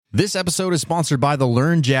This episode is sponsored by the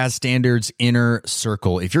Learn Jazz Standards Inner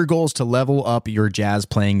Circle. If your goal is to level up your jazz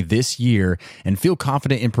playing this year and feel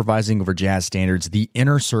confident improvising over jazz standards, the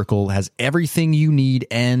Inner Circle has everything you need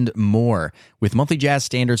and more. With monthly jazz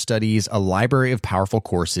standard studies, a library of powerful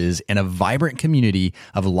courses, and a vibrant community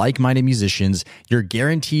of like-minded musicians, you're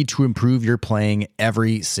guaranteed to improve your playing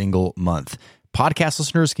every single month. Podcast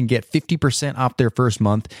listeners can get 50% off their first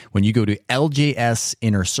month when you go to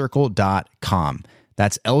ljsinnercircle.com.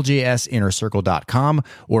 That's ljsinnercircle.com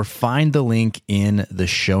or find the link in the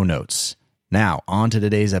show notes. Now, on to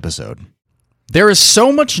today's episode. There is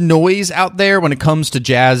so much noise out there when it comes to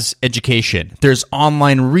jazz education. There's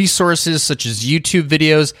online resources such as YouTube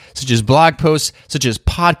videos, such as blog posts, such as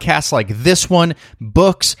podcasts like this one,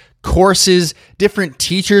 books, courses, different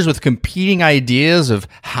teachers with competing ideas of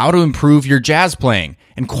how to improve your jazz playing.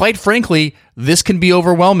 And quite frankly, this can be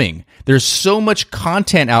overwhelming. There's so much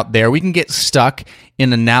content out there, we can get stuck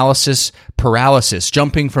in analysis paralysis,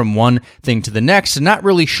 jumping from one thing to the next and not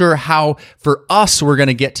really sure how, for us, we're going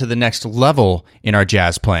to get to the next level in our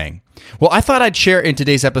jazz playing. Well, I thought I'd share in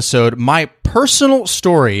today's episode my personal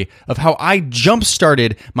story of how I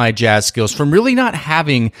jump-started my jazz skills from really not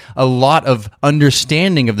having a lot of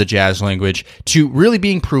understanding of the jazz language to really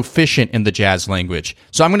being proficient in the jazz language.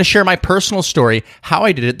 So I'm going to share my personal story, how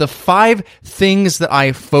I did it, the 5 things that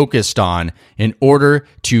I focused on in order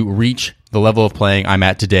to reach the level of playing I'm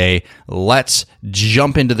at today. Let's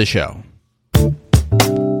jump into the show.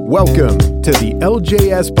 Welcome to the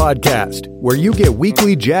LJS Podcast, where you get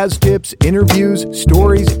weekly jazz tips, interviews,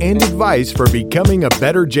 stories, and advice for becoming a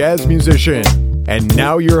better jazz musician. And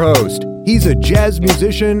now your host. He's a jazz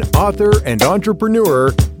musician, author, and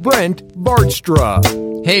entrepreneur, Brent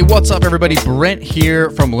Vaartstra. Hey, what's up, everybody? Brent here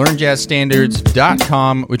from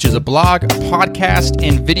LearnJazzStandards.com, which is a blog, podcast,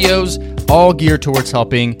 and videos all geared towards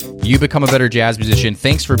helping you become a better jazz musician.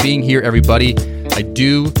 Thanks for being here, everybody. I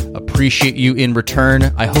do appreciate you in return.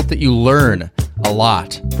 I hope that you learn a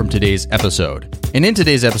lot from today's episode. And in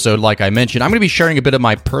today's episode, like I mentioned, I'm going to be sharing a bit of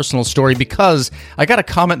my personal story because I got a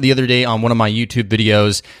comment the other day on one of my YouTube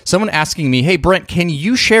videos, someone asking me, hey, Brent, can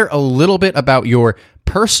you share a little bit about your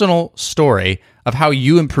personal story of how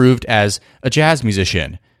you improved as a jazz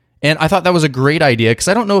musician? And I thought that was a great idea because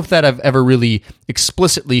I don't know if that I've ever really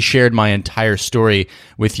explicitly shared my entire story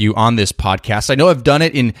with you on this podcast. I know I've done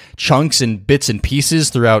it in chunks and bits and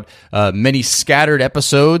pieces throughout many scattered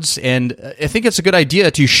episodes, and I think it's a good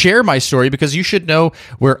idea to share my story because you should know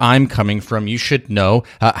where I'm coming from. You should know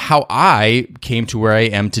how I came to where I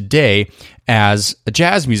am today as a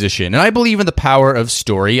jazz musician. And I believe in the power of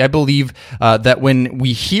story. I believe that when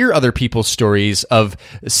we hear other people's stories of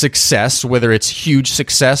success, whether it's huge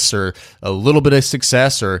success or a little bit of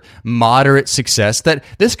success or moderate success, that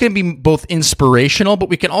this can be both inspirational, but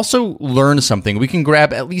we can also learn something. We can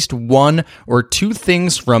grab at least 1 or 2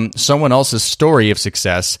 things from someone else's story of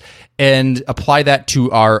success and apply that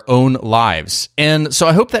to our own lives. And so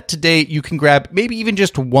I hope that today you can grab maybe even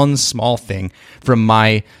just one small thing from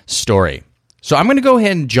my story. So I'm going to go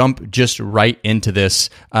ahead and jump just right into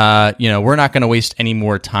this. We're not going to waste any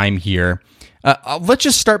more time here. Let's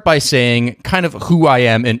just start by saying kind of who I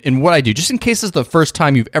am and what I do, just in case this is the first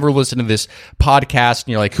time you've ever listened to this podcast and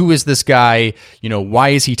you're like, who is this guy? Why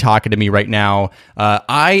is he talking to me right now?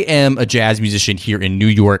 I am a jazz musician here in New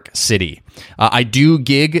York City. I do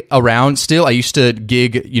gig around still. I used to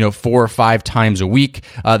gig, 4 or 5 times a week.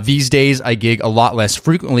 These days, I gig a lot less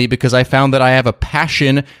frequently because I found that I have a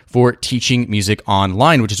passion for teaching music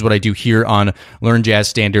online, which is what I do here on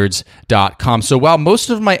LearnJazzStandards.com. So while most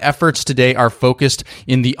of my efforts today are focused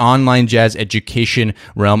in the online jazz education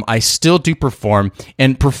realm, I still do perform,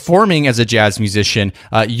 and performing as a jazz musician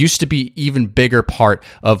used to be even bigger part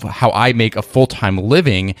of how I make a full-time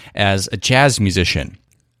living as a jazz musician.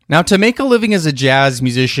 Now, to make a living as a jazz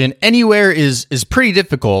musician anywhere is pretty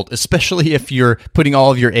difficult, especially if you're putting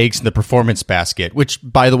all of your eggs in the performance basket, which,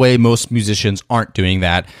 by the way, most musicians aren't doing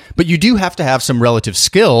that. But you do have to have some relative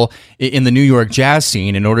skill in the New York jazz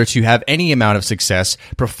scene in order to have any amount of success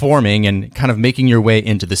performing and kind of making your way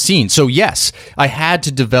into the scene. So yes, I had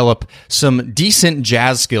to develop some decent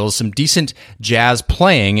jazz skills, some decent jazz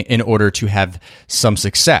playing in order to have some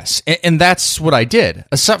success. And that's what I did,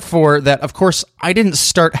 except for that, of course, I didn't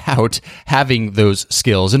start out having those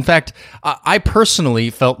skills. In fact, I personally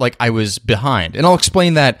felt like I was behind, and I'll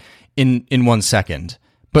explain that in 1 second.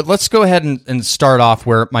 But let's go ahead and start off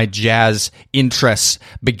where my jazz interests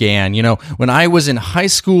began. When I was in high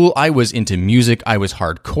school, I was into music. I was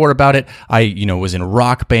hardcore about it. I, was in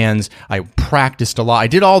rock bands. I practiced a lot. I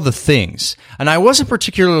did all the things. And I wasn't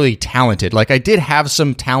particularly talented. Like, I did have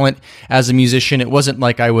some talent as a musician. It wasn't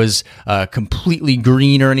like I was completely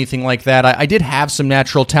green or anything like that. I did have some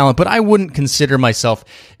natural talent, but I wouldn't consider myself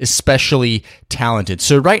especially talented.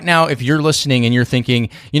 So right now, if you're listening and you're thinking,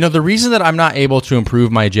 the reason that I'm not able to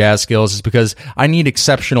improve my jazz skills is because I need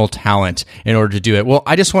exceptional talent in order to do it. Well,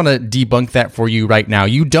 I just want to debunk that for you right now.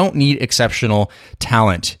 You don't need exceptional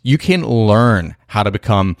talent. You can learn how to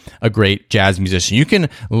become a great jazz musician. You can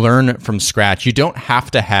learn from scratch. You don't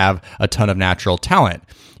have to have a ton of natural talent.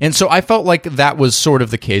 And so I felt like that was sort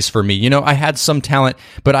of the case for me. I had some talent,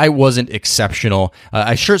 but I wasn't exceptional.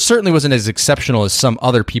 I certainly wasn't as exceptional as some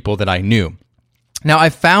other people that I knew. Now, I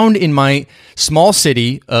found in my small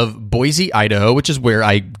city of Boise, Idaho, which is where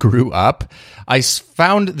I grew up, I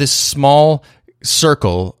found this small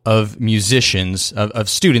circle of musicians, of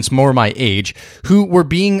students more my age, who were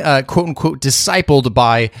being quote unquote discipled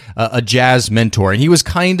by a jazz mentor. And he was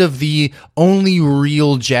kind of the only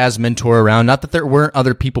real jazz mentor around. Not that there weren't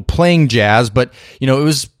other people playing jazz, but it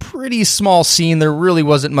was pretty small scene. There really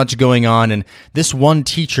wasn't much going on. And this one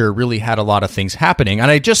teacher really had a lot of things happening. And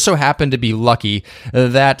I just so happened to be lucky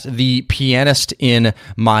that the pianist in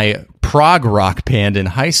my prog rock band in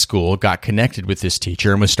high school got connected with this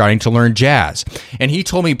teacher and was starting to learn jazz. And he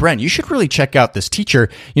told me, Brent, you should really check out this teacher.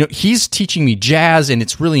 He's teaching me jazz and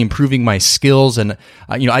it's really improving my skills. And,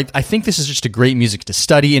 I think this is just a great music to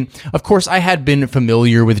study. And of course, I had been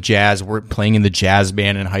familiar with jazz. We're playing in the jazz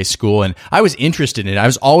band in high school and I was interested in it. I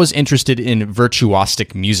was always interested in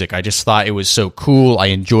virtuosic music. I just thought it was so cool. I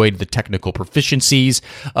enjoyed the technical proficiencies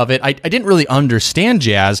of it. I didn't really understand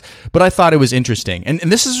jazz, but I thought it was interesting. And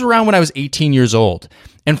this is around when I was 18 years old.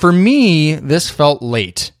 And for me, this felt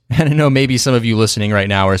late. And I know maybe some of you listening right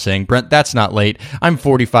now are saying, Brent, that's not late. I'm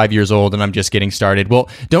 45 years old and I'm just getting started. Well,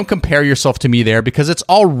 don't compare yourself to me there because it's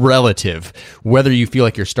all relative. Whether you feel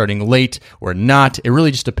like you're starting late or not, it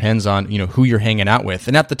really just depends on, who you're hanging out with.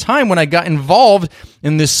 And at the time when I got involved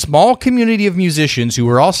in this small community of musicians who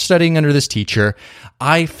were all studying under this teacher,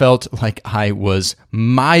 I felt like I was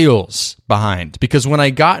miles behind because when I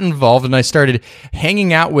got involved and I started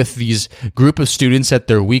hanging out with these group of students at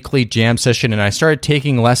their weekly jam session and I started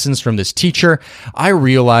taking lessons from this teacher, I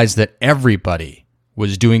realized that everybody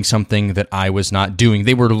was doing something that I was not doing.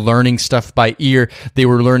 They were learning stuff by ear, they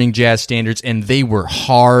were learning jazz standards, and they were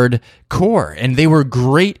hardcore, and they were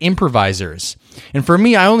great improvisers. And for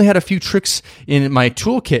me, I only had a few tricks in my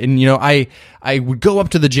toolkit, and I would go up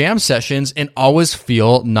to the jam sessions and always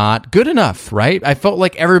feel not good enough, right? I felt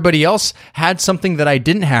like everybody else had something that I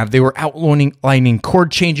didn't have. They were outlining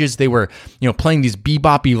chord changes. They were, playing these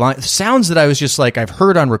beboppy sounds that I was just like, I've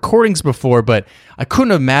heard on recordings before, but I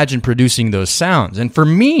couldn't imagine producing those sounds. And for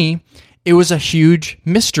me, it was a huge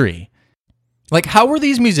mystery. Like, how were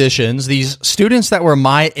these musicians, these students that were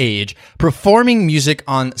my age, performing music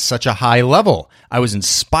on such a high level? I was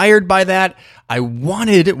inspired by that. I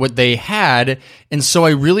wanted what they had, and so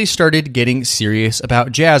I really started getting serious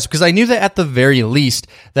about jazz because I knew that at the very least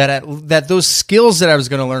that those skills that I was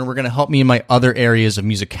going to learn were going to help me in my other areas of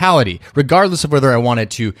musicality, regardless of whether I wanted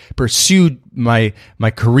to pursue my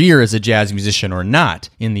career as a jazz musician or not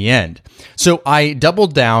in the end. So I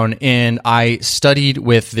doubled down and I studied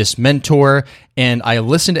with this mentor and I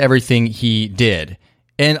listened to everything he did.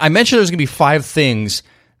 And I mentioned there's going to be 5 things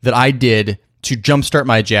that I did to jumpstart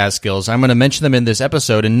my jazz skills. I'm going to mention them in this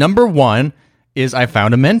episode. And number 1 is I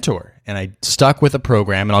found a mentor and I stuck with a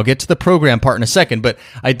program, and I'll get to the program part in a second, but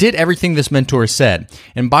I did everything this mentor said.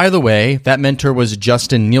 And by the way, that mentor was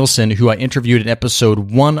Justin Nielsen, who I interviewed in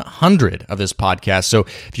episode 100 of this podcast. So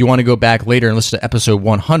if you want to go back later and listen to episode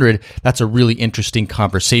 100, that's a really interesting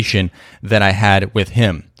conversation that I had with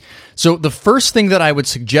him. So the first thing that I would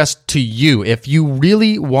suggest to you, if you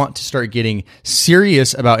really want to start getting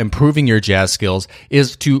serious about improving your jazz skills,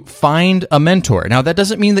 is to find a mentor. Now, that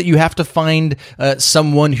doesn't mean that you have to find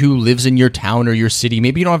someone who lives in your town or your city.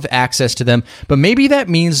 Maybe you don't have access to them, but maybe that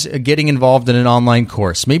means getting involved in an online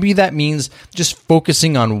course. Maybe that means just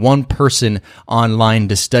focusing on one person online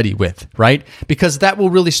to study with, right? Because that will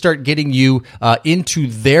really start getting you into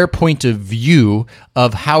their point of view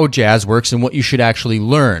of how jazz works and what you should actually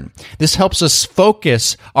learn. This helps us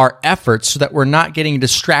focus our efforts so that we're not getting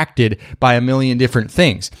distracted by a million different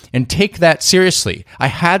things. And take that seriously. I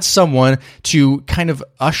had someone to kind of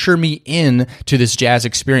usher me in to this jazz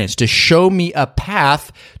experience, to show me a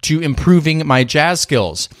path to improving my jazz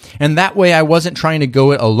skills. And that way I wasn't trying to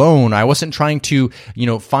go it alone. I wasn't trying to,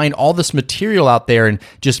 find all this material out there and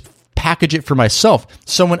just package it for myself.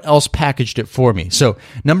 Someone else packaged it for me. So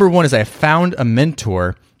number one is I found a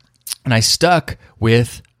mentor and I stuck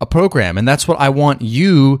with a program. And that's what I want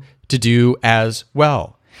you to do as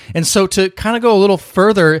well. And so to kind of go a little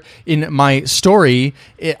further in my story,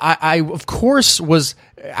 I of course was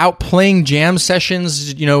out playing jam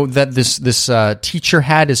sessions, that this teacher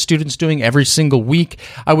had his students doing every single week.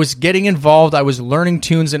 I was getting involved. I was learning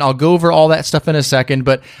tunes, and I'll go over all that stuff in a second,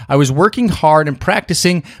 but I was working hard and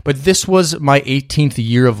practicing, but this was my 18th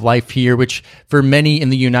year of life here, which for many in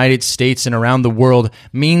the United States and around the world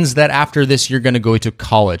means that after this, you're going to go to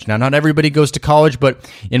college. Now, not everybody goes to college, but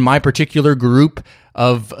in my particular group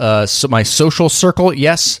of my social circle,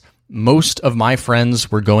 yes, most of my friends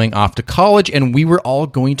were going off to college, and we were all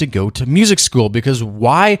going to go to music school because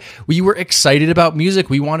why? We were excited about music.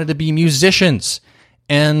 We wanted to be musicians.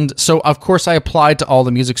 And so, of course, I applied to all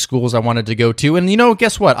the music schools I wanted to go to. And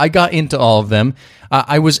guess what? I got into all of them.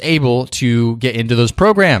 I was able to get into those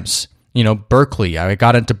programs. Berkeley. I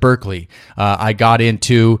got into Berkeley. I got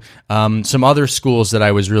into some other schools that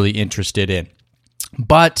I was really interested in.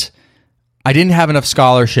 But I didn't have enough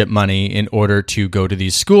scholarship money in order to go to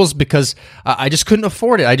these schools because I just couldn't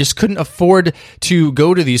afford it. I just couldn't afford to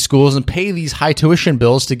go to these schools and pay these high tuition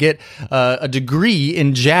bills to get a degree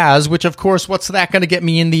in jazz, which, of course, what's that going to get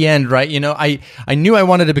me in the end, right? I knew I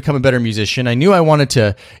wanted to become a better musician. I knew I wanted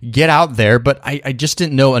to get out there, but I just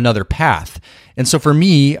didn't know another path. And so for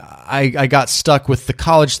me, I got stuck with the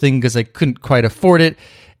college thing because I couldn't quite afford it.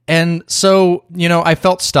 And so, I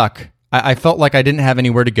felt stuck. I felt like I didn't have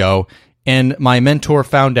anywhere to go. And my mentor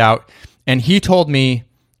found out, and he told me,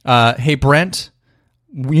 hey, Brent,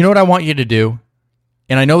 you know what I want you to do?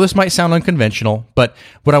 And I know this might sound unconventional, but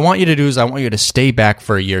what I want you to do is I want you to stay back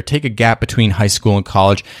for a year, take a gap between high school and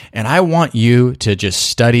college, and I want you to just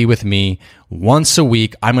study with me once a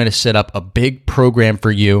week. I'm going to set up a big program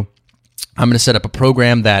for you. I'm going to set up a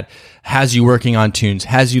program that has you working on tunes,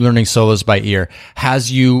 has you learning solos by ear, has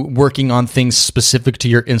you working on things specific to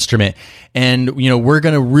your instrument. And, we're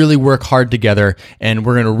going to really work hard together, and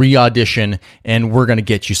we're going to re-audition, and we're going to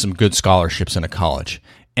get you some good scholarships in a college.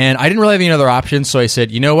 And I didn't really have any other options, so I said,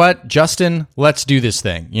 you know what, Justin, let's do this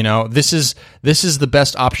thing. This is the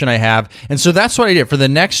best option I have. And so that's what I did. For the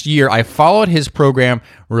next year, I followed his program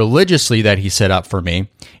religiously that he set up for me,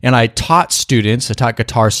 and I taught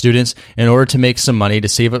guitar students in order to make some money, to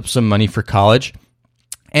save up some money for college.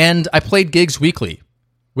 And I played gigs weekly,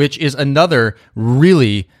 which is another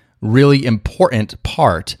really, really important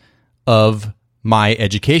part of my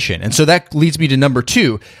education. And so that leads me to number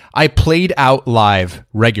 2. I played out live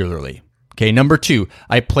regularly. Okay, number 2,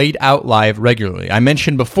 I played out live regularly. I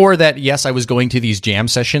mentioned before that, yes, I was going to these jam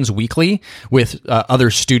sessions weekly with other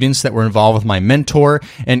students that were involved with my mentor.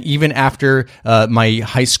 And even after my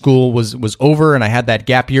high school was over and I had that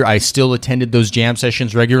gap year, I still attended those jam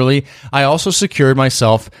sessions regularly. I also secured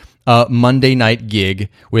myself a Monday night gig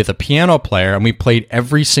with a piano player, and we played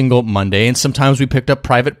every single Monday. And sometimes we picked up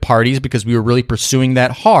private parties because we were really pursuing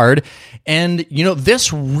that hard. And,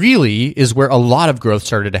 this really is where a lot of growth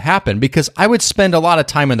started to happen because I would spend a lot of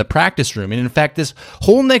time in the practice room. And in fact, this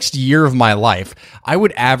whole next year of my life, I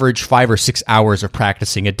would average 5 or 6 hours of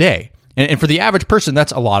practicing a day. And for the average person,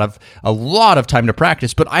 that's a lot of time to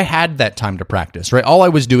practice, but I had that time to practice, right? All I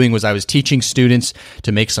was doing was I was teaching students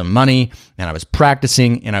to make some money, and I was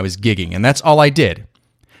practicing, and I was gigging, and that's all I did.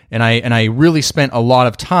 And I really spent a lot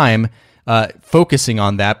of time focusing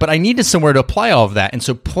on that, but I needed somewhere to apply all of that. And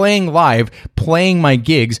so playing live, playing my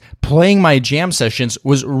gigs, playing my jam sessions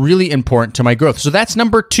was really important to my growth. So that's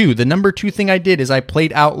number 2. The number 2 thing I did is I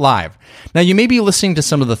played out live. Now, you may be listening to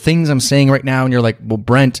some of the things I'm saying right now, and you're like, well,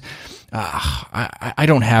 Brent, I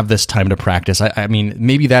don't have this time to practice. I mean,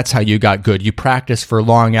 maybe that's how you got good. You practice for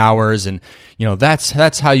long hours, and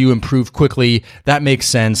that's how you improve quickly. That makes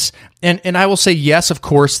sense. And I will say yes, of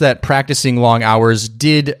course, that practicing long hours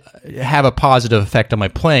did have a positive effect on my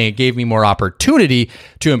playing. It gave me more opportunity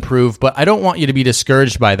to improve, but I don't want you to be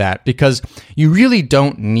discouraged by that because you really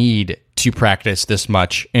don't need to practice this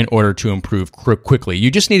much in order to improve quickly.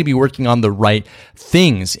 You just need to be working on the right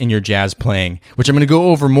things in your jazz playing, which I'm going to go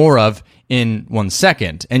over more of in 1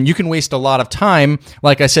 second. And you can waste a lot of time,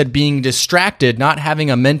 like I said, being distracted, not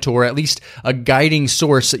having a mentor, at least a guiding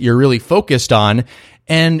source that you're really focused on.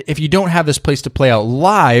 And if you don't have this place to play out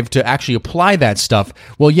live to actually apply that stuff,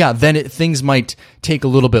 well, yeah, then things might take a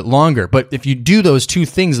little bit longer. But if you do those two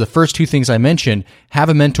things, the first two things I mentioned, have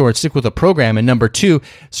a mentor and stick with a program, and number two,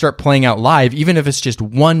 start playing out live, even if it's just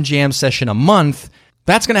one jam session a month,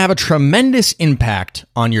 that's going to have a tremendous impact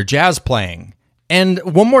on your jazz playing. And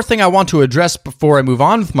one more thing I want to address before I move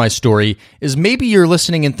on with my story is maybe you're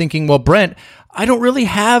listening and thinking, well, Brent, I don't really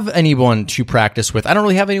have anyone to practice with. I don't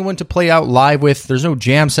really have anyone to play out live with. There's no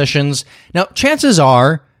jam sessions. Now, chances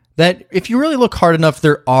are that if you really look hard enough,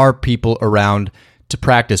 there are people around to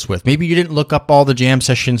practice with. Maybe you didn't look up all the jam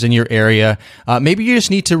sessions in your area. Maybe you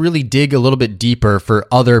just need to really dig a little bit deeper for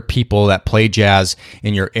other people that play jazz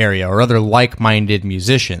in your area or other like-minded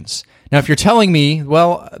musicians. Now, if you're telling me,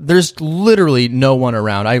 well, there's literally no one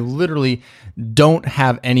around, I literally don't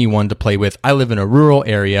have anyone to play with, I live in a rural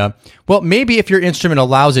area, well, maybe if your instrument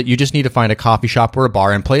allows it, you just need to find a coffee shop or a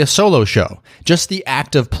bar and play a solo show. Just the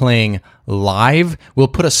act of playing live will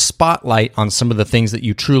put a spotlight on some of the things that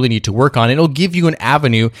you truly need to work on. It'll give you an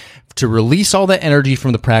avenue to release all that energy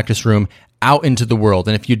from the practice room out into the world.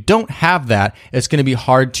 And if you don't have that, it's going to be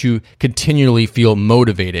hard to continually feel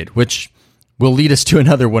motivated, which will lead us to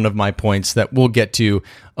another one of my points that we'll get to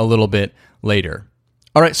a little bit later.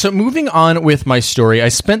 All right, so moving on with my story, I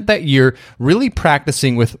spent that year really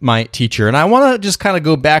practicing with my teacher, and I want to just kind of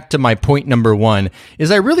go back to my point number one,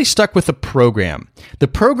 is I really stuck with the program. The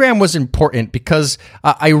program was important because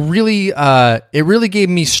it really gave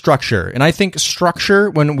me structure, and I think structure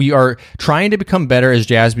when we are trying to become better as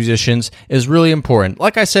jazz musicians is really important.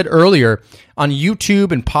 Like I said earlier, on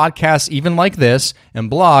YouTube and podcasts, even like this,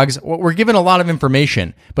 and blogs, we're given a lot of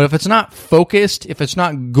information, but if it's not focused, if it's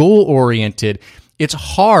not goal-oriented, it's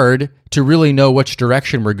hard to really know which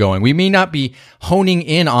direction we're going. We may not be honing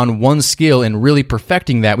in on one skill and really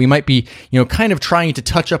perfecting that. We might be, kind of trying to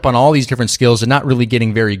touch up on all these different skills and not really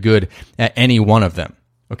getting very good at any one of them.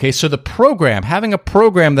 Okay, so the program, having a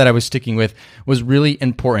program that I was sticking with was really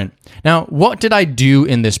important. Now, what did I do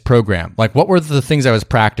in this program? Like, what were the things I was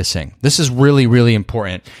practicing? This is really, really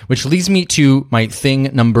important, which leads me to my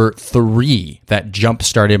thing number 3 that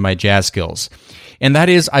jump-started my jazz skills. And that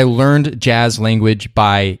is, I learned jazz language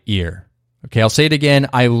by ear. Okay, I'll say it again.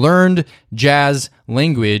 I learned jazz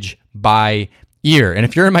language by ear. And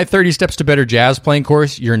if you're in my 30 Steps to Better Jazz Playing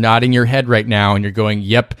course, you're nodding your head right now and you're going,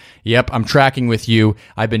 yep, I'm tracking with you.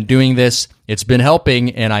 I've been doing this. It's been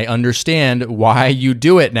helping, and I understand why you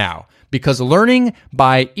do it now. Because learning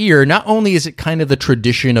by ear, not only is it kind of the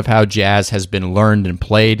tradition of how jazz has been learned and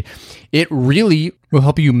played, it really will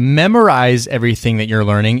help you memorize everything that you're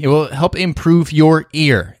learning. It will help improve your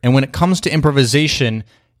ear. And when it comes to improvisation,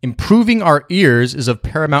 improving our ears is of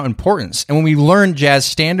paramount importance. And when we learn jazz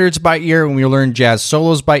standards by ear, when we learn jazz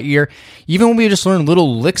solos by ear, even when we just learn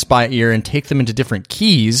little licks by ear and take them into different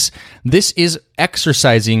keys, this is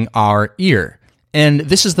exercising our ear. And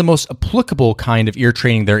this is the most applicable kind of ear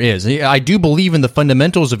training there is. I do believe in the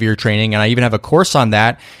fundamentals of ear training, and I even have a course on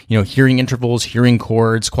that, hearing intervals, hearing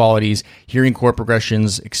chords, qualities, hearing chord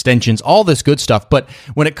progressions, extensions, all this good stuff. But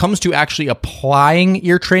when it comes to actually applying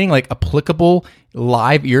ear training, like applicable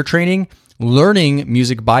live ear training, learning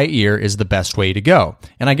music by ear is the best way to go.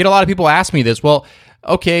 And I get a lot of people ask me this, well,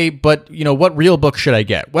 okay, but what real book should I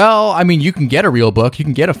get? Well, I mean, you can get a real book, you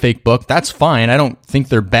can get a fake book, that's fine. I don't think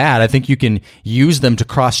they're bad. I think you can use them to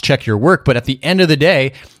cross-check your work. But at the end of the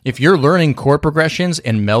day, if you're learning chord progressions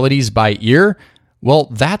and melodies by ear, well,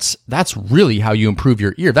 that's really how you improve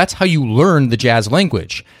your ear. That's how you learn the jazz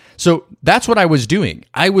language. So that's what I was doing.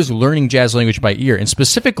 I was learning jazz language by ear. And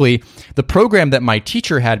specifically, the program that my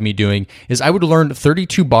teacher had me doing is I would learn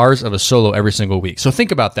 32 bars of a solo every single week. So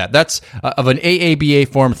think about that. That's of an AABA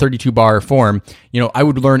form, 32-bar form. I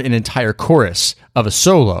would learn an entire chorus of a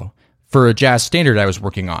solo for a jazz standard I was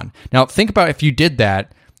working on. Now, think about if you did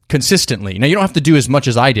that consistently. Now, you don't have to do as much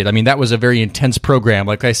as I did. I mean, that was a very intense program.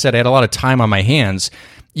 Like I said, I had a lot of time on my hands.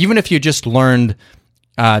 Even if you just learned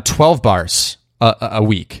 12 bars a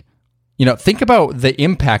week, think about the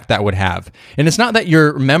impact that would have. And it's not that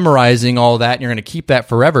you're memorizing all that and you're going to keep that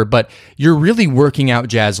forever, but you're really working out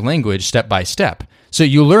jazz language step by step. So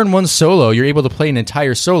you learn one solo, you're able to play an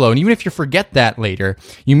entire solo, and even if you forget that later,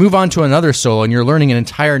 you move on to another solo and you're learning an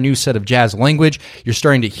entire new set of jazz language. You're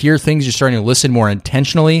starting to hear things, you're starting to listen more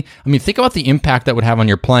intentionally. I mean, think about the impact that would have on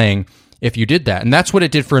your playing if you did that. And that's what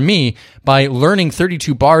it did for me by learning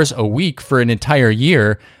 32 bars a week for an entire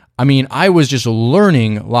year. I mean, I was just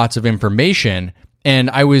learning lots of information,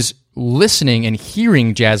 and I was listening and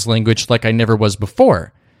hearing jazz language like I never was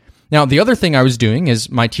before. Now, the other thing I was doing is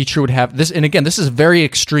my teacher would have this, and again, this is very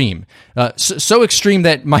extreme, so extreme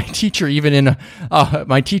that my teacher, even in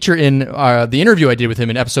the interview I did with him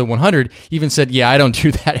in episode 100, even said, "Yeah, I don't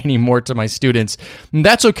do that anymore to my students." And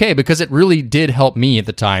that's okay because it really did help me at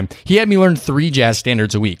the time. He had me learn 3 jazz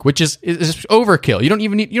standards a week, which is overkill. You don't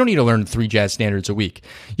need to learn 3 jazz standards a week.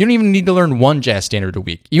 You don't even need to learn 1 jazz standard a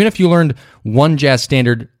week. Even if you learned 1 jazz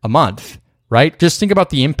standard a month. Right? Just think about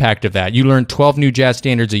the impact of that. You learn 12 new jazz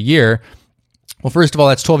standards a year. Well, first of all,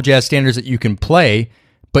 that's 12 jazz standards that you can play,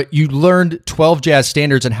 but you learned 12 jazz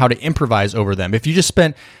standards and how to improvise over them. If you just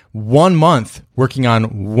spent 1 month working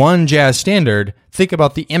on 1 jazz standard, think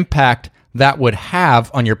about the impact that would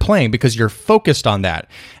have on your playing because you're focused on that.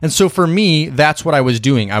 And so for me, that's what I was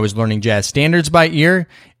doing. I was learning jazz standards by ear,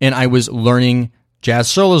 and I was learning jazz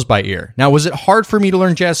solos by ear. Now, was it hard for me to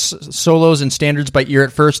learn jazz solos and standards by ear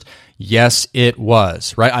at first? Yes, it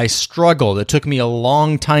was, right? I struggled. It took me a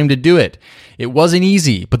long time to do it. It wasn't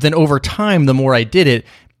easy, but then over time, the more I did it,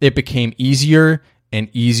 it became easier and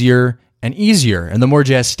easier and easier. And the more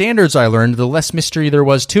jazz standards I learned, the less mystery there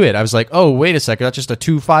was to it. I was like, oh, wait a second, that's just a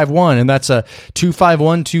 2-5-1, and that's a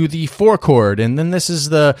 2-5-1 to the 4 chord, and then this is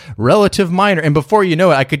the relative minor. And before you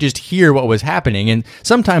know it, I could just hear what was happening. And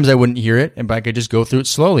sometimes I wouldn't hear it, but I could just go through it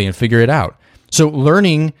slowly and figure it out. So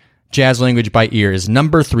learning jazz language by ear is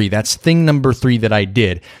number 3. That's thing number 3 that I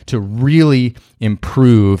did to really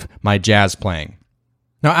improve my jazz playing.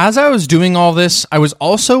 Now, as I was doing all this, I was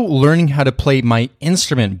also learning how to play my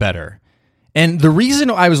instrument better. And the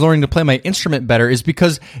reason I was learning to play my instrument better is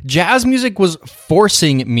because jazz music was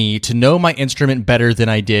forcing me to know my instrument better than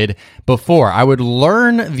I did before. I would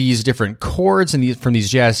learn these different chords from these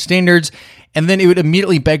jazz standards, and then it would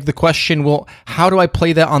immediately beg the question, well, how do I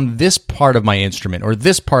play that on this part of my instrument or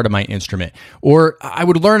this part of my instrument? Or I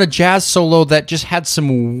would learn a jazz solo that just had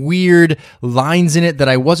some weird lines in it that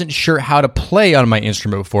I wasn't sure how to play on my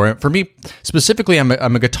instrument before. For me, specifically, I'm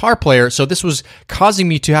a guitar player, so this was causing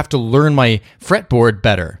me to have to learn my fretboard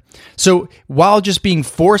better. So while just being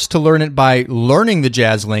forced to learn it by learning the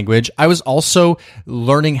jazz language, I was also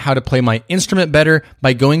learning how to play my instrument better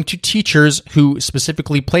by going to teachers who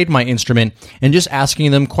specifically played my instrument and just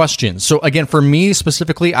asking them questions. So again, for me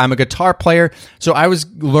specifically, I'm a guitar player, so I was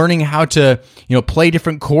learning how to, play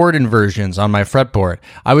different chord inversions on my fretboard.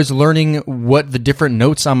 I was learning what the different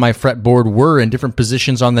notes on my fretboard were in different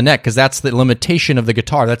positions on the neck, because that's the limitation of the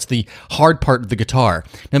guitar. That's the hard part of the guitar.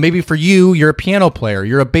 Now, maybe for you, you're a piano player,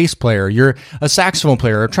 you're a bass player, you're a saxophone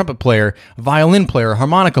player, a trumpet player, a violin player, a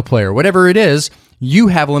harmonica player, whatever it is, you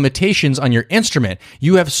have limitations on your instrument.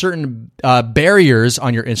 You have certain barriers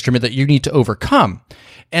on your instrument that you need to overcome.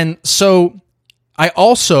 And so I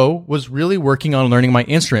also was really working on learning my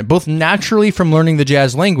instrument, both naturally from learning the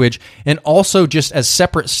jazz language and also just as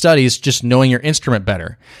separate studies, just knowing your instrument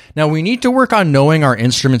better. Now, we need to work on knowing our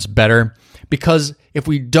instruments better, because if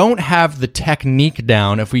we don't have the technique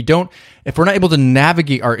down, if we're not able to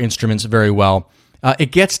navigate our instruments very well,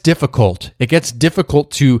 it gets difficult. It gets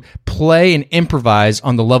difficult to play and improvise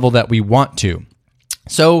on the level that we want to.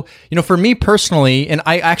 So, for me personally, and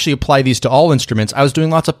I actually apply these to all instruments, I was doing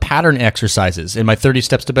lots of pattern exercises. In my 30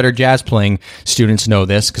 Steps to Better Jazz Playing, students know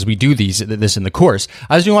this because we do this in the course.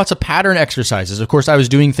 I was doing lots of pattern exercises. Of course, I was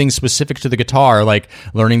doing things specific to the guitar, like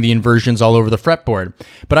learning the inversions all over the fretboard.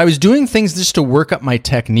 But I was doing things just to work up my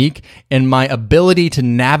technique and my ability to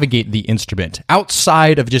navigate the instrument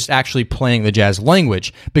outside of just actually playing the jazz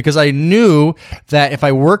language, because I knew that if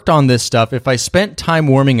I worked on this stuff, if I spent time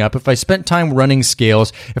warming up, if I spent time running scales,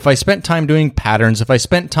 if I spent time doing patterns, if I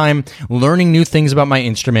spent time learning new things about my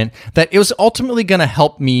instrument, that it was ultimately going to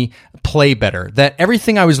help me play better. That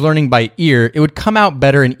everything I was learning by ear, it would come out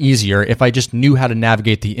better and easier if I just knew how to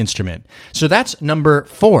navigate the instrument. So that's number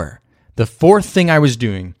 4. The 4th thing I was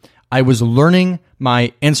doing, I was learning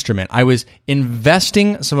my instrument. I was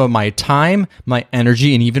investing some of my time, my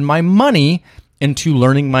energy, and even my money into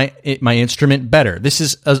learning my instrument better. This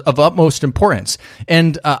is of utmost importance.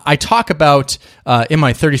 And I talk about, in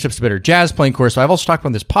my 30 Steps to Better Jazz Playing course, so I've also talked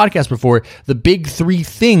about this podcast before, the big 3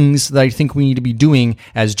 things that I think we need to be doing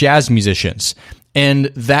as jazz musicians. And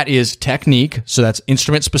that is technique, so that's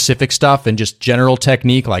instrument-specific stuff and just general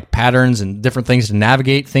technique like patterns and different things to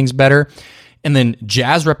navigate things better. And then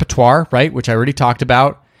jazz repertoire, right, which I already talked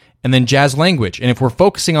about. And then jazz language. And if we're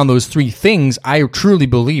focusing on those 3 things, I truly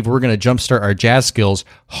believe we're going to jumpstart our jazz skills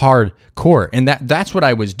hardcore. And that's what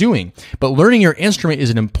I was doing. But learning your instrument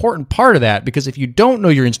is an important part of that, because if you don't know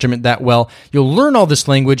your instrument that well, you'll learn all this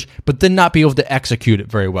language, but then not be able to execute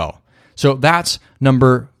it very well. So that's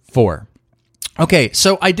number 4. Okay,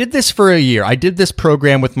 so I did this for a year. I did this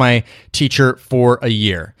program with my teacher for a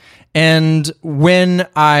year. And when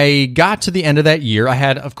I got to the end of that year, I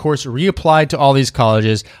had, of course, reapplied to all these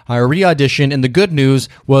colleges. I re-auditioned, and the good news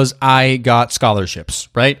was I got scholarships,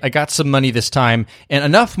 right? I got some money this time, and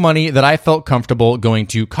enough money that I felt comfortable going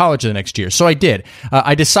to college the next year. So I did.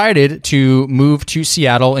 I decided to move to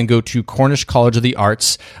Seattle and go to Cornish College of the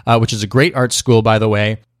Arts, which is a great art school, by the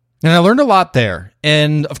way. And I learned a lot there.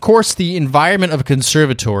 And of course, the environment of a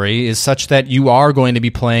conservatory is such that you are going to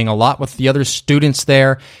be playing a lot with the other students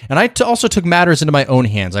there. And I also took matters into my own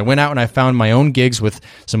hands. I went out and I found my own gigs with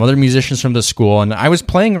some other musicians from the school. And I was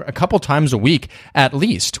playing a couple times a week at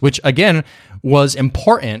least, which again was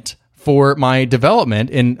important for my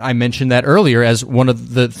development. And I mentioned that earlier as one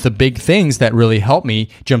of the big things that really helped me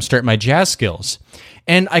jumpstart my jazz skills.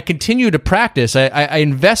 And I continued to practice. I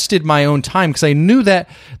invested my own time because I knew that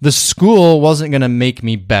the school wasn't going to make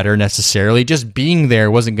me better necessarily. Just being there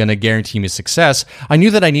wasn't going to guarantee me success. I knew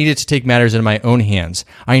that I needed to take matters into my own hands.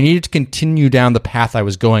 I needed to continue down the path I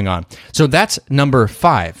was going on. So that's number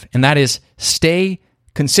 5, and that is stay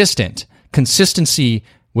consistent. Consistency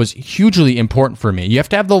was hugely important for me. You have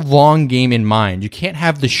to have the long game in mind. You can't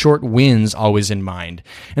have the short wins always in mind.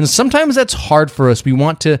 And sometimes that's hard for us. We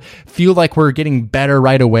want to feel like we're getting better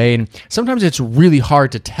right away. And sometimes it's really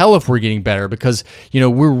hard to tell if we're getting better because,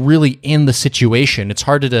 we're really in the situation. It's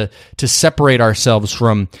hard to separate ourselves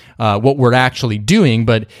from what we're actually doing.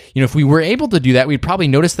 But, if we were able to do that, we'd probably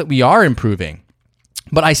notice that we are improving.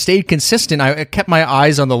 But I stayed consistent. I kept my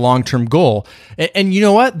eyes on the long-term goal. And you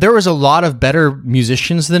know what? There was a lot of better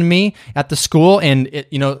musicians than me at the school. And,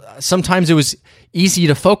 sometimes it was easy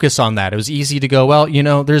to focus on that. It was easy to go, well,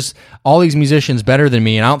 there's all these musicians better than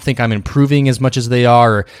me. And I don't think I'm improving as much as they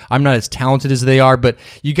are, or I'm not as talented as they are. But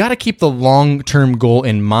you got to keep the long-term goal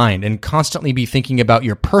in mind and constantly be thinking about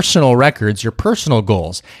your personal records, your personal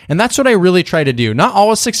goals. And that's what I really try to do. Not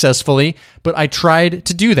always successfully, but I tried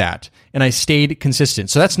to do that. And I stayed consistent.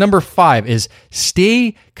 So that's number 5 is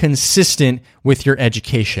stay consistent with your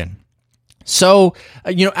education. So,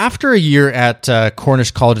 after a year at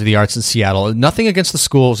Cornish College of the Arts in Seattle, nothing against the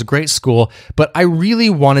school, it was a great school, but I really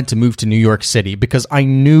wanted to move to New York City because I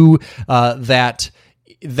knew that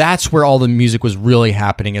that's where all the music was really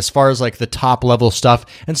happening as far as like the top level stuff.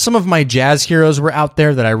 And some of my jazz heroes were out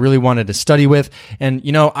there that I really wanted to study with. And,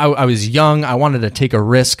 I was young. I wanted to take a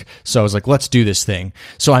risk. So I was like, let's do this thing.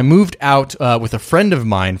 So I moved out with a friend of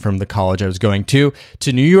mine from the college I was going to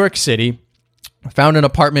New York City, found an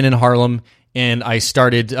apartment in Harlem, and I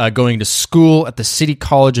started going to school at the City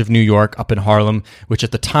College of New York up in Harlem, which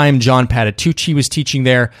at the time John Patitucci was teaching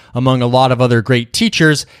there, among a lot of other great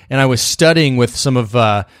teachers. And I was studying with some of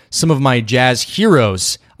my jazz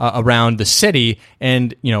heroes around the city.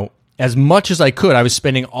 And as much as I could, I was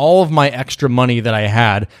spending all of my extra money that I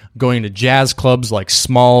had going to jazz clubs like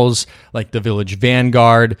Smalls, like the Village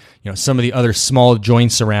Vanguard, some of the other small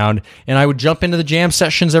joints around. And I would jump into the jam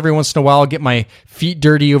sessions every once in a while, get my feet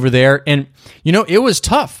dirty over there. And, it was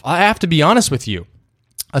tough. I have to be honest with you.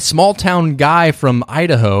 A small town guy from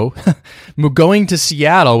Idaho going to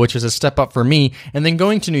Seattle, which is a step up for me, and then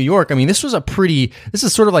going to New York. I mean, this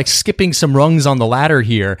is sort of like skipping some rungs on the ladder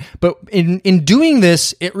here. But in doing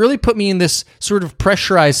this, it really put me in this sort of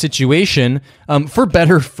pressurized situation, for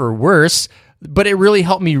better, for worse, but it really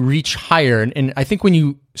helped me reach higher. And I think when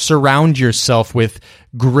you surround yourself with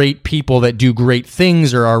great people that do great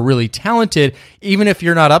things or are really talented, even if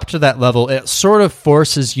you're not up to that level, it sort of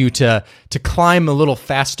forces you to climb a little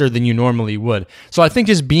faster than you normally would. So I think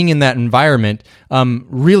just being in that environment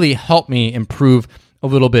really helped me improve a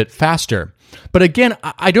little bit faster. But again,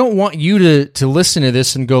 I don't want you to listen to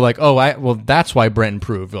this and go like, well, that's why Brent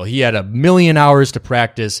improved. Well, he had 1 million hours to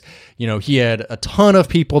practice. He had a ton of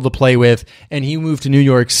people to play with, and he moved to New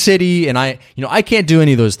York City. And I can't do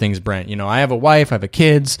any of those things, Brent. I have a wife, I have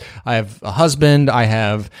kids, I have a husband, I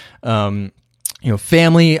have,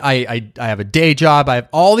 family, I have a day job, I have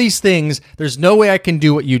all these things. There's no way I can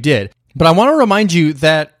do what you did. But I want to remind you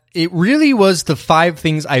that it really was the 5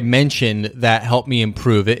 things I mentioned that helped me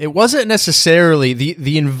improve. It wasn't necessarily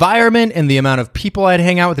the environment and the amount of people I'd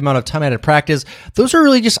hang out with, the amount of time I had to practice. Those are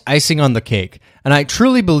really just icing on the cake. And I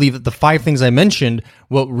truly believe that the 5 things I mentioned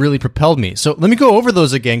what really propelled me. So let me go over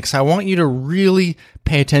those again because I want you to really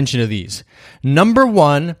pay attention to these. Number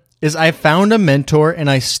 1 is I found a mentor and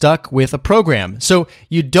I stuck with a program. So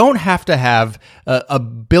you don't have to have a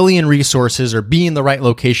billion resources or be in the right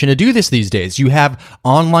location to do this these days. You have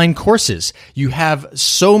online courses. You have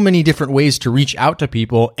so many different ways to reach out to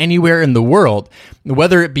people anywhere in the world,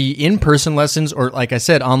 whether it be in-person lessons or, like I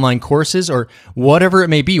said, online courses or whatever it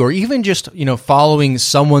may be, or even just, following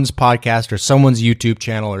someone's podcast or someone's YouTube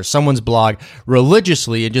channel or someone's blog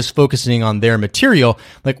religiously and just focusing on their material.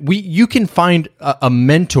 You can find a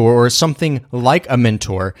mentor or something like a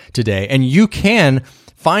mentor today, and you can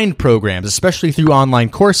find programs, especially through online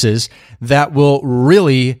courses, that will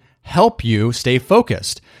really help you stay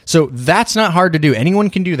focused. So that's not hard to do.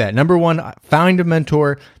 Anyone can do that. Number one, find a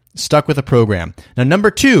mentor, stuck with a program. Now,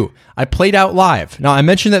 number two, I played out live. Now, I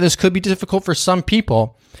mentioned that this could be difficult for some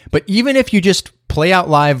people, but even if you just play out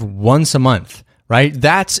live once a month, right?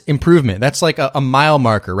 That's improvement. That's like a mile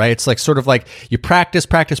marker, right? It's like sort of like you practice.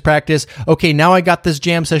 Okay, now I got this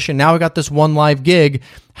jam session. Now I got this one live gig.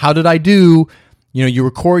 How did I do? You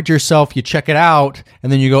record yourself, you check it out,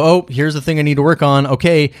 and then you go, oh, here's the thing I need to work on.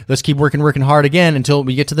 Okay, let's keep working hard again until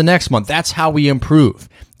we get to the next month. That's how we improve.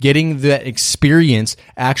 Getting that experience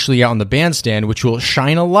actually out on the bandstand, which will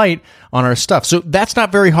shine a light on our stuff. So that's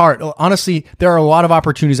not very hard. Honestly, there are a lot of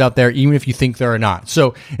opportunities out there, even if you think there are not.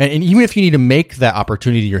 So, and even if you need to make that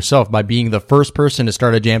opportunity yourself by being the first person to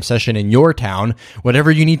start a jam session in your town,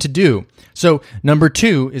 whatever you need to do. So number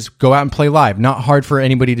two is go out and play live. Not hard for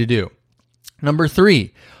anybody to do. Number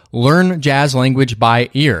three, learn jazz language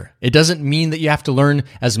by ear. It doesn't mean that you have to learn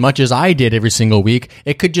as much as I did every single week.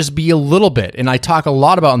 It could just be a little bit. And I talk a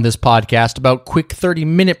lot about on this podcast about quick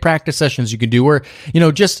 30-minute practice sessions you can do where,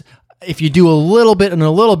 just if you do a little bit and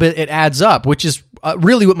a little bit, it adds up, which is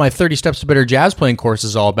really what my 30 Steps to Better Jazz Playing course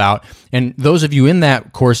is all about. And those of you in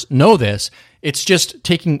that course know this. It's just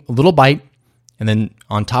taking a little bite, and then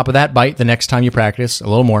on top of that bite, the next time you practice, a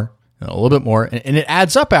little more. A little bit more, and it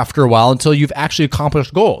adds up after a while until you've actually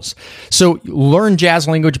accomplished goals. So learn jazz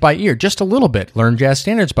language by ear, just a little bit. Learn jazz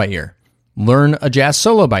standards by ear. Learn a jazz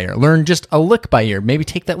solo by ear. Learn just a lick by ear. Maybe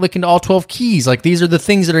take that lick into all 12 keys. These are the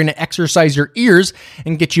things that are going to exercise your ears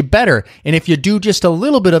and get you better. And if you do just a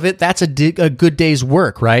little bit of it, that's a good day's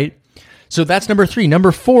work, right? So that's number three.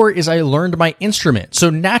 Number four is I learned my instrument. So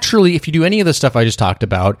naturally, if you do any of the stuff I just talked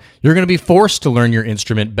about, you're going to be forced to learn your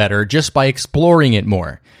instrument better just by exploring it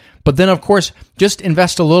more. But then, of course, just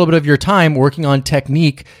invest a little bit of your time working on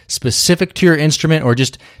technique specific to your instrument or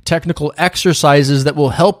just technical exercises that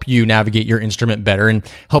will help you navigate your instrument better and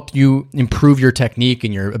help you improve your technique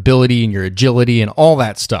and your ability and your agility and all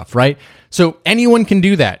that stuff, right? So anyone can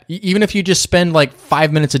do that, even if you just spend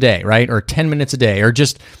 5 minutes a day, right? Or 10 minutes a day or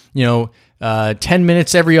just, 10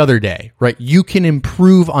 minutes every other day, right? You can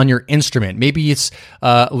improve on your instrument. Maybe it's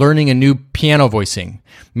learning a new piano voicing.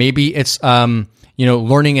 Maybe it's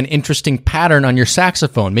learning an interesting pattern on your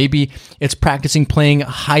saxophone. Maybe it's practicing playing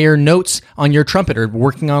higher notes on your trumpet or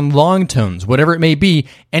working on long tones, whatever it may be.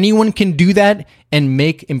 Anyone can do that and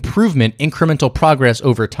make improvement, incremental progress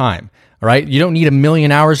over time. All right. You don't need 1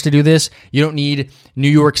 million hours to do this. You don't need New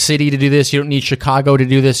York City to do this. You don't need Chicago to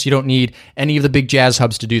do this. You don't need any of the big jazz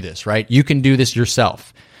hubs to do this, right? You can do this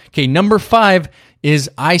yourself. Okay. Number 5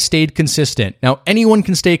 is I stayed consistent. Now, anyone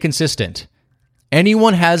can stay consistent.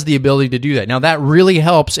 Anyone has the ability to do that. Now, that really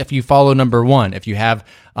helps if you follow number 1, if you have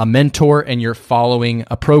a mentor and you're following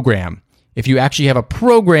a program. If you actually have a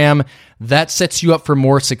program, that sets you up for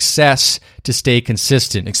more success to stay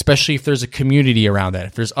consistent, especially if there's a community around that.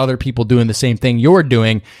 If there's other people doing the same thing you're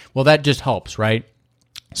doing, well, that just helps, right?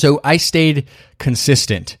 So I stayed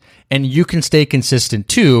consistent. And you can stay consistent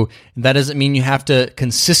too. That doesn't mean you have to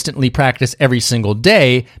consistently practice every single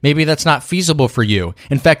day. Maybe that's not feasible for you.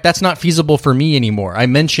 In fact, that's not feasible for me anymore. I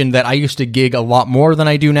mentioned that I used to gig a lot more than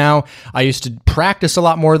I do now. I used to practice a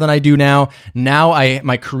lot more than I do now. Now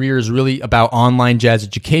my career is really about online jazz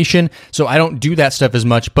education. So I don't do that stuff as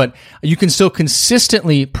much, but you can still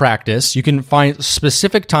consistently practice. You can find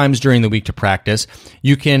specific times during the week to practice.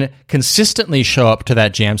 You can consistently show up to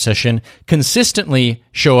that jam session, consistently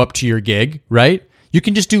show up to your gig, right? You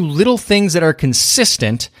can just do little things that are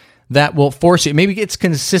consistent that will force you. Maybe it's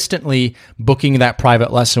consistently booking that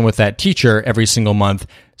private lesson with that teacher every single month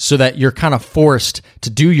so that you're kind of forced to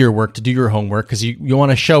do your work, to do your homework, because you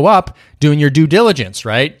want to show up doing your due diligence,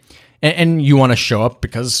 right? And you want to show up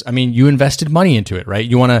because, you invested money into it, right?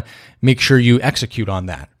 You want to make sure you execute on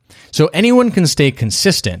that. So anyone can stay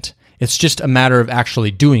consistent. It's just a matter of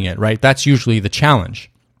actually doing it, right? That's usually the challenge.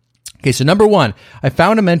 Okay, so number 1, I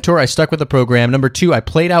found a mentor. I stuck with the program. Number 2, I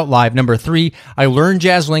played out live. Number 3, I learned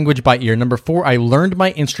jazz language by ear. Number 4, I learned my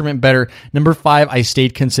instrument better. Number 5, I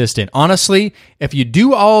stayed consistent. Honestly, if you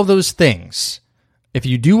do all of those things, If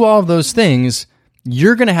you do all of those things,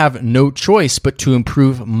 you're going to have no choice but to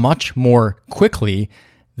improve much more quickly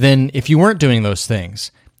than if you weren't doing those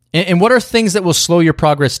things. And what are things that will slow your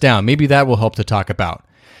progress down? Maybe that will help to talk about.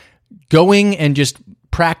 Going and just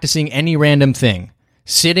practicing any random thing,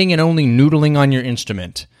 sitting and only noodling on your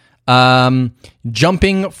instrument,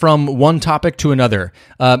 jumping from one topic to another,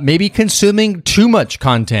 maybe consuming too much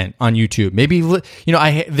content on YouTube. Maybe,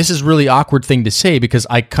 this is a really awkward thing to say because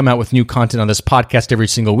I come out with new content on this podcast every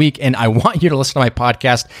single week, and I want you to listen to my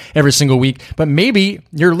podcast every single week, but maybe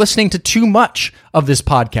you're listening to too much of this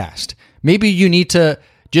podcast. Maybe you need to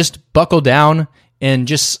just buckle down and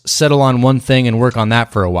just settle on one thing and work on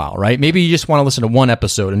that for a while, right? Maybe you just want to listen to one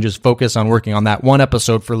episode and just focus on working on that one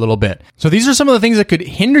episode for a little bit. So these are some of the things that could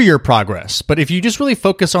hinder your progress. But if you just really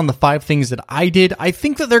focus on the 5 things that I did, I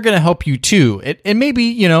think that they're going to help you too. And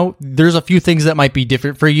maybe, there's a few things that might be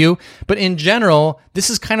different for you. But in general,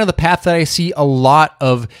 this is kind of the path that I see a lot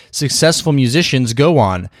of successful musicians go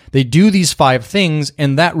on. They do these 5 things,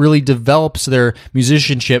 and that really develops their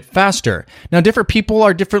musicianship faster. Now, different people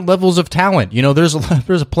are different levels of talent.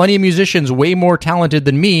 There's plenty of musicians way more talented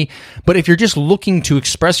than me, but if you're just looking to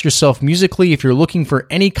express yourself musically, if you're looking for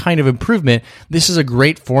any kind of improvement, this is a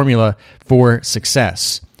great formula for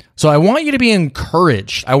success. So I want you to be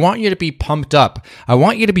encouraged. I want you to be pumped up. I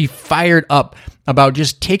want you to be fired up about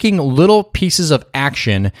just taking little pieces of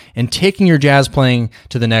action and taking your jazz playing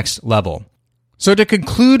to the next level. So to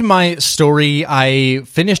conclude my story, I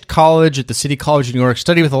finished college at the City College of New York,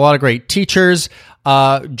 studied with a lot of great teachers.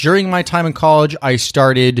 During my time in college, I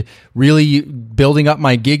started really building up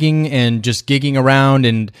my gigging and just gigging around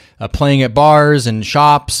and playing at bars and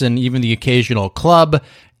shops and even the occasional club,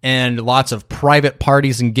 and lots of private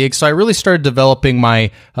parties and gigs. So I really started developing my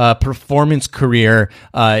performance career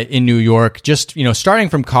in New York, just starting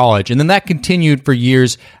from college, and then that continued for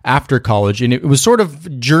years after college. And it was sort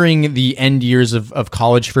of during the end years of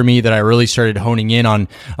college for me that I really started honing in on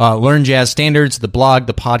Learn Jazz Standards, the blog,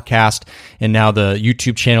 the podcast, and now the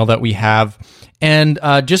YouTube channel that we have. And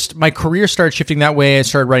just my career started shifting that way. I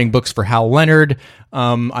started writing books for Hal Leonard.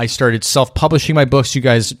 I started self-publishing my books. You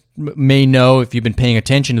guys may know, if you've been paying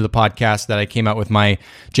attention to the podcast, that I came out with my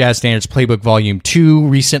Jazz Standards Playbook Volume 2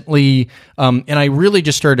 recently. And I really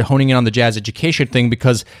just started honing in on the jazz education thing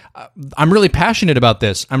because I'm really passionate about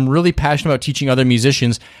this. I'm really passionate about teaching other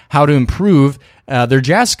musicians how to improve their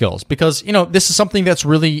jazz skills, because this is something that's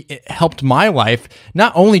really helped my life,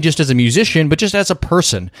 not only just as a musician, but just as a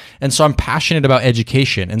person. And so I'm passionate about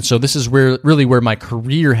education. And so this is where my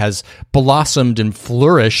career has blossomed and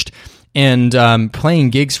flourished. And playing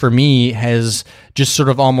gigs for me has just sort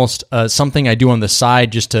of almost something I do on the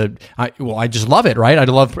side I just love it, right? I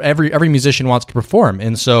love every musician wants to perform.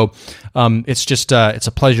 And so it's just it's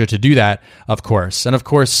a pleasure to do that, of course. And of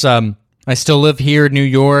course, I still live here in New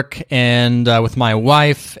York and with my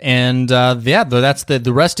wife, and that's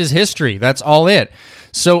the rest is history. That's all it.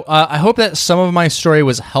 So I hope that some of my story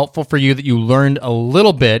was helpful for you, that you learned a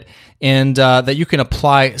little bit, and that you can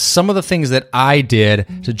apply some of the things that I did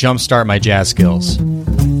to jumpstart my jazz skills.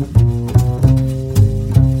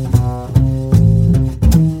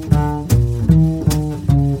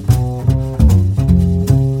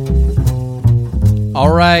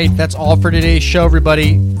 All right, that's all for today's show,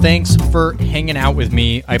 everybody. Thanks for hanging out with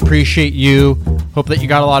me. I appreciate you. Hope that you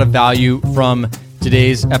got a lot of value from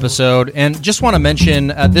today's episode. And just want to mention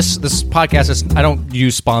this podcast, I don't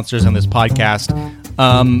use sponsors on this podcast,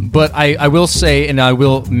 but I will say, and I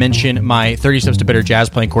will mention my 30 Steps to Better Jazz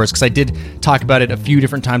Playing course, because I did talk about it a few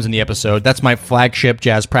different times in the episode. That's my flagship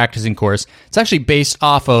jazz practicing course. It's actually based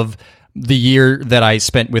off of the year that I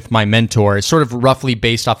spent with my mentor. It's sort of roughly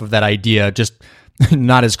based off of that idea, just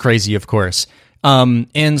not as crazy, of course.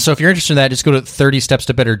 And so if you're interested in that, just go to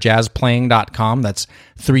 30stepstobetterjazzplaying.com. That's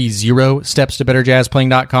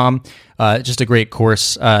 30stepstobetterjazzplaying.com. Just a great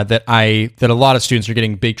course that a lot of students are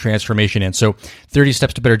getting big transformation in. So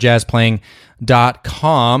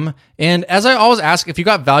 30stepstobetterjazzplaying.com. And as I always ask, if you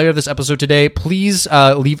got value out of this episode today, please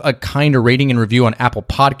leave a kind rating and review on Apple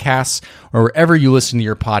Podcasts or wherever you listen to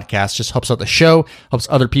your podcast. Just helps out the show, helps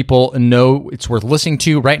other people know it's worth listening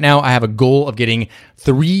to. Right now, I have a goal of getting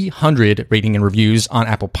 300 rating and reviews on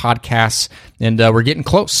Apple Podcasts, and we're getting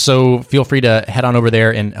close. So feel free to head on over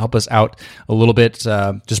there and help us out a little bit.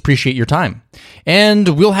 Just appreciate your time.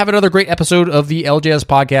 And we'll have another great episode of the LJS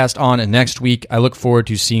Podcast on next week. I look forward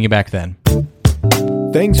to seeing you back then.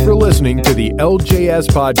 Thanks for listening to the LJS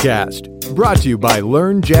Podcast, brought to you by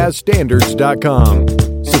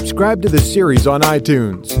LearnJazzStandards.com. Subscribe to the series on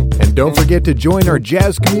iTunes, and don't forget to join our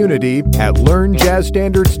jazz community at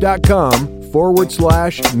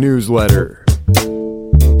LearnJazzStandards.com/newsletter.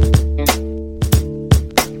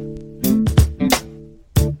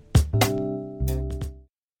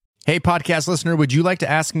 Hey, podcast listener, would you like to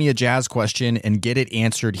ask me a jazz question and get it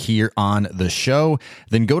answered here on the show?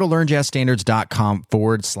 Then go to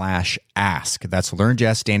learnjazzstandards.com/ask. That's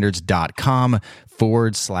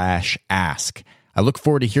learnjazzstandards.com/ask. I look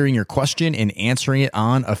forward to hearing your question and answering it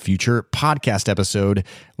on a future podcast episode.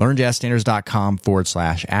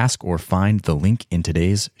 Learnjazzstandards.com/ask or find the link in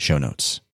today's show notes.